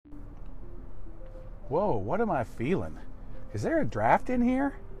Whoa, what am I feeling? Is there a draft in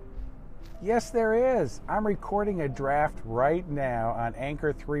here? Yes, there is. I'm recording a draft right now on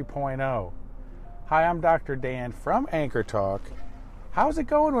Anchor 3.0. Hi, I'm Dr. Dan from Anchor Talk. How's it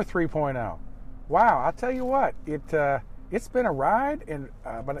going with 3.0? Wow, I'll tell you what, it's been a ride,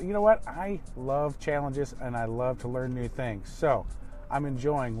 but you know what? I love challenges and I love to learn new things. So I'm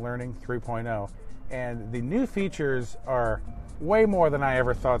enjoying learning 3.0, and the new features are way more than I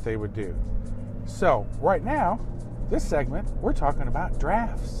ever thought they would do. So right now, this segment, we're talking about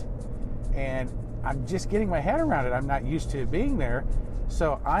drafts. And I'm just getting my head around it. I'm not used to being there.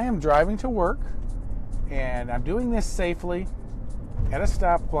 So I am driving to work, and I'm doing this safely at a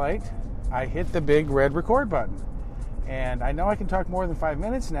stoplight. I hit the big red record button. And I know I can talk more than 5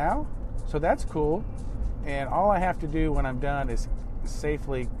 minutes now, so that's cool. And all I have to do when I'm done is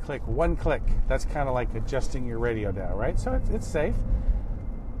safely click one click. That's kind of like adjusting your radio dial, right? So it's safe.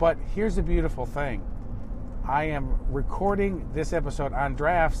 But here's the beautiful thing. I am recording this episode on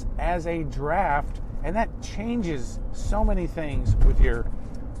drafts as a draft, and that changes so many things with your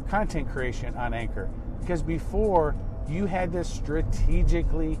content creation on Anchor. Because before, you had to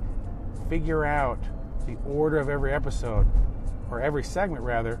strategically figure out the order of every episode, or every segment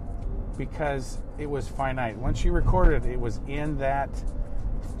rather, because it was finite. Once you recorded it, it was in that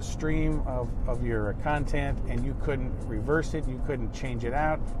stream of your content, and you couldn't reverse it, you couldn't change it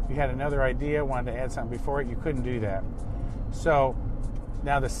out. You had another idea, wanted to add something before it, you couldn't do that. So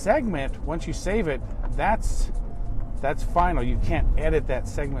now the segment, once you save it, that's final. You can't edit that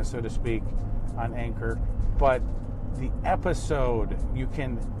segment, so to speak, on Anchor. But the episode, you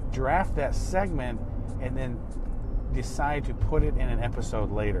can draft that segment and then decide to put it in an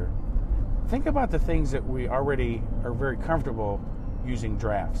episode later. Think about the things that we already are very comfortable using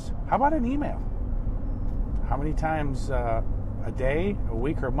drafts. How about an email? How many times a day, a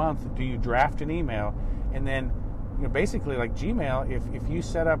week, or a month do you draft an email? And then, basically like Gmail, if you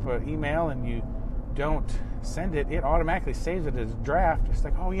set up an email and you don't send it, it automatically saves it as a draft. It's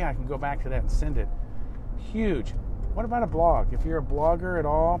like, oh yeah, I can go back to that and send it. Huge. What about a blog? If you're a blogger at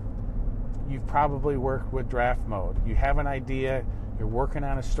all, you've probably worked with draft mode. You have an idea, you're working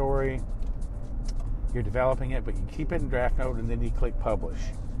on a story, you're developing it, but you keep it in draft mode and then you click publish.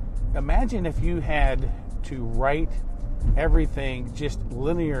 Imagine if you had to write everything just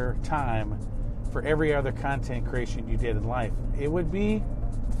linear time for every other content creation you did in life. It would be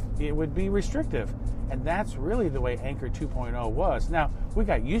restrictive. And that's really the way Anchor 2.0 was. Now, we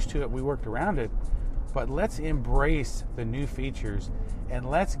got used to it, we worked around it, but let's embrace the new features and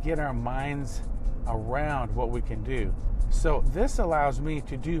let's get our minds around what we can do. So this allows me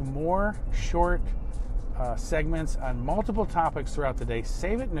to do more short segments on multiple topics throughout the day,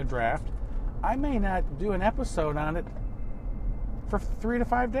 save it in a draft. I may not do an episode on it for 3 to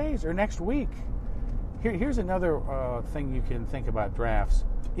 5 days or next week. Here's another thing you can think about drafts.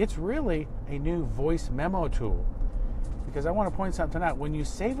 It's really a new voice memo tool, because I want to point something out. When you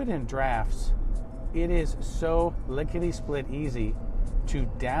save it in drafts, it is so lickety-split easy to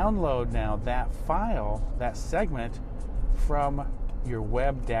download now that file, that segment, from your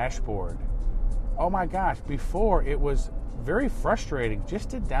web dashboard. Oh my gosh, before it was very frustrating just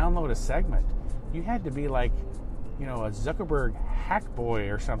to download a segment. You had to be like, a Zuckerberg hack boy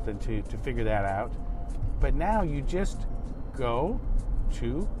or something to figure that out. But now you just go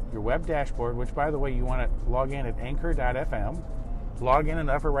to your web dashboard, which, by the way, you want to log in at anchor.fm, log in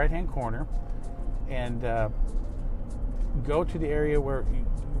the upper right-hand corner, and go to the area where you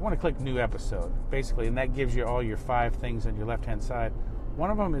want to click New Episode, basically, and that gives you all your 5 things on your left-hand side.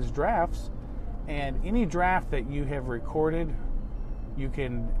 One of them is drafts, and any draft that you have recorded, you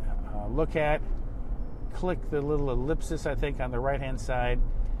can look at, click the little ellipsis, I think, on the right-hand side,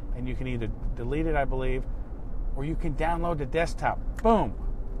 and you can either delete it, I believe, or you can download the desktop. Boom.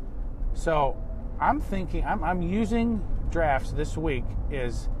 So I'm thinking, I'm using drafts this week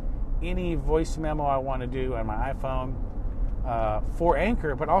as any voice memo I want to do on my iPhone for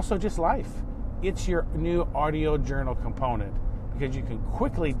Anchor, but also just life. It's your new audio journal component because you can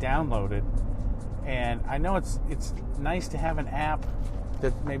quickly download it. And I know it's nice to have an app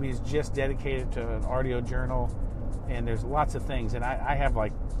that maybe is just dedicated to an audio journal, and there's lots of things. And I have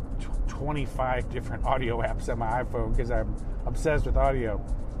like 25 different audio apps on my iPhone because I'm obsessed with audio.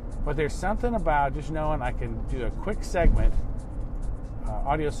 But there's something about just knowing I can do a quick segment,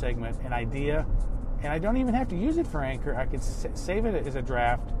 audio segment, an idea, and I don't even have to use it for Anchor. I can save it as a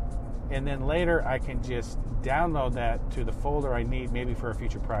draft, and then later I can just download that to the folder I need, maybe for a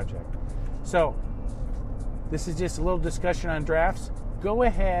future project. So this is just a little discussion on drafts. Go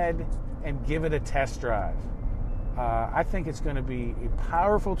ahead and give it a test drive. I think it's going to be a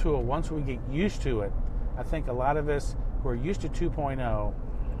powerful tool once we get used to it. I think a lot of us who are used to 2.0,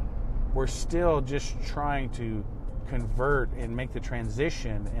 we're still just trying to convert and make the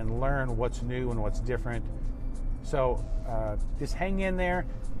transition and learn what's new and what's different. So just hang in there.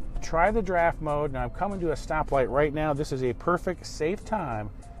 Try the draft mode. Now I'm coming to a stoplight right now. This is a perfect, safe time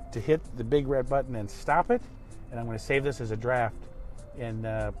to hit the big red button and stop it. And I'm going to save this as a draft and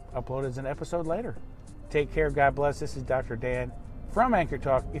upload it as an episode later. Take care. God bless. This is Dr. Dan from Anchor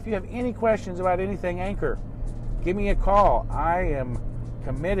Talk. If you have any questions about anything Anchor, give me a call. I am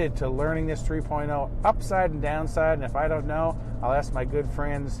committed to learning this 3.0 upside and downside. And if I don't know, I'll ask my good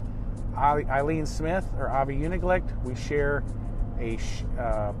friends Eileen Smith or Avi Uniglect. We share a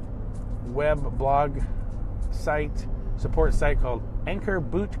web blog site, support site called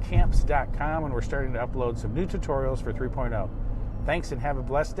anchorbootcamps.com, and we're starting to upload some new tutorials for 3.0. Thanks and have a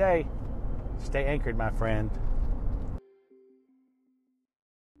blessed day. Stay anchored, my friend.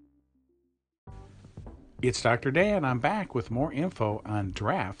 It's Dr. Dan. I'm back with more info on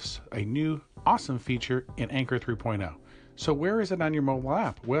drafts, a new awesome feature in Anchor 3.0. So where is it on your mobile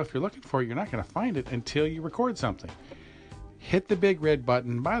app? Well, if you're looking for it, you're not going to find it until you record something. Hit the big red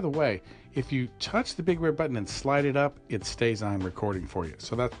button. By the way, if you touch the big red button and slide it up, it stays on recording for you.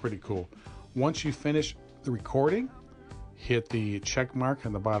 So that's pretty cool. Once you finish the recording, hit the check mark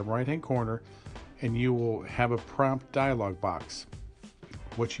in the bottom right hand corner and you will have a prompt dialog box.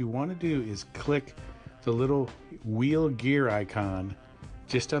 What you want to do is click the little wheel gear icon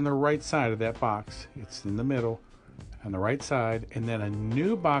just on the right side of that box. It's in the middle on the right side, and then a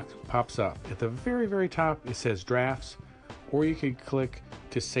new box pops up. At the very, very top, it says drafts, or you could click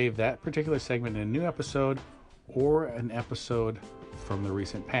to save that particular segment in a new episode or an episode from the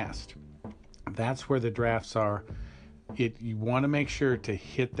recent past. That's where the drafts are. You want to make sure to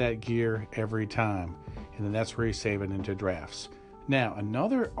hit that gear every time, and then that's where you save it into drafts. Now,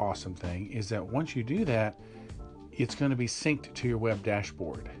 another awesome thing is that once you do that, it's going to be synced to your web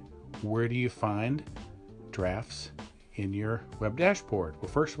dashboard. Where do you find drafts in your web dashboard? Well,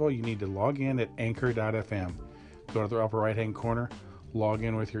 first of all, you need to log in at anchor.fm. Go to the upper right hand corner, log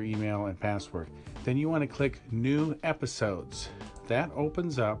in with your email and password. Then you want to click New Episodes. That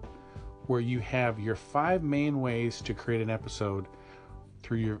opens up where you have your 5 main ways to create an episode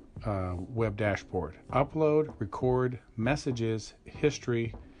through your web dashboard: upload, record, messages,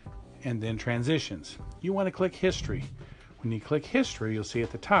 history, and then transitions. You want to click history. When you click history, you'll see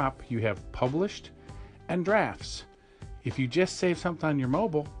at the top you have published and drafts. If you just save something on your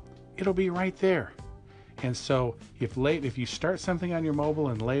mobile, it'll be right there. And so if you start something on your mobile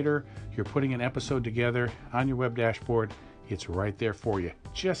and later you're putting an episode together on your web dashboard, it's right there for you,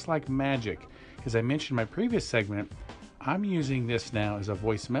 just like magic. As I mentioned in my previous segment, I'm using this now as a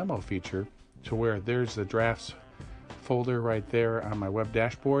voice memo feature, to where there's the drafts folder right there on my web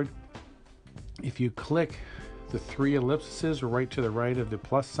dashboard. If you click the 3 ellipses right to the right of the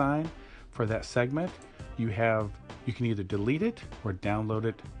plus sign for that segment, you can either delete it or download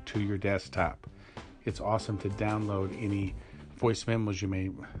it to your desktop. It's awesome to download any voice memos you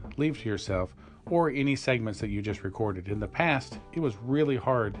may leave to yourself, or any segments that you just recorded. In the past, it was really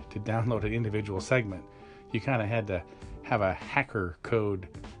hard to download an individual segment. You kind of had to have a hacker code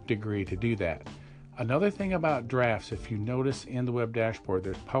degree to do that. Another thing about drafts, if you notice in the web dashboard,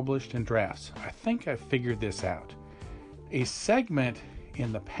 there's published and drafts. I think I figured this out. A segment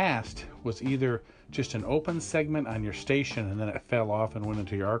in the past was either just an open segment on your station and then it fell off and went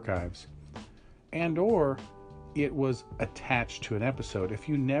into your archives, and or it was attached to an episode. If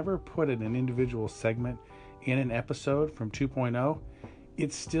you never put in an individual segment in an episode from 2.0,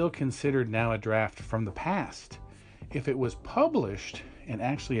 it's still considered now a draft from the past. If it was published and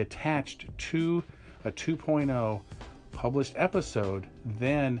actually attached to a 2.0 published episode,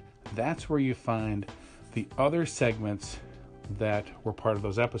 then that's where you find the other segments that were part of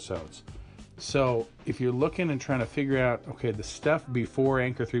those episodes. So if you're looking and trying to figure out, okay, the stuff before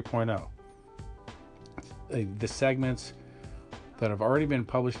Anchor 3.0, the segments that have already been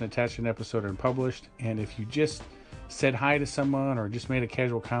published and attached to an episode are published, and if you just said hi to someone or just made a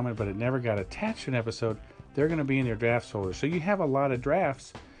casual comment but it never got attached to an episode, they're going to be in your drafts folder. So you have a lot of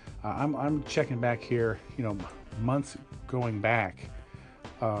drafts. I'm checking back here, months going back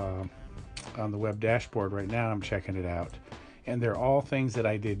on the web dashboard right now. I'm checking it out, and they're all things that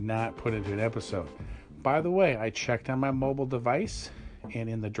I did not put into an episode. By the way, I checked on my mobile device, and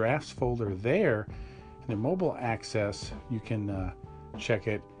in the drafts folder there, in the mobile access, you can check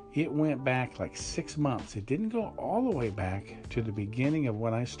it. It went back like 6 months. It didn't go all the way back to the beginning of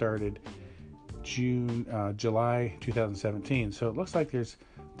when I started, July 2017. So it looks like there's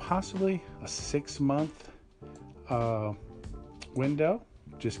possibly a 6-month window.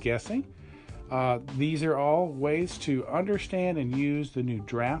 Just guessing. These are all ways to understand and use the new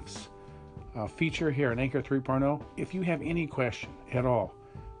drafts feature here in Anchor 3.0. If you have any question at all,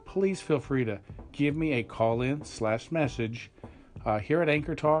 please feel free to give me a call-in/message here at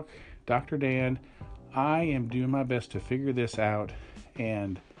Anchor Talk. Dr. Dan, I am doing my best to figure this out,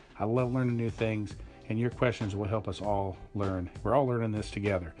 and I love learning new things, and your questions will help us all learn. We're all learning this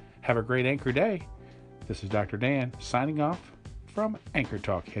together. Have a great Anchor day. This is Dr. Dan signing off from Anchor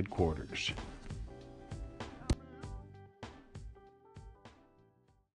Talk headquarters.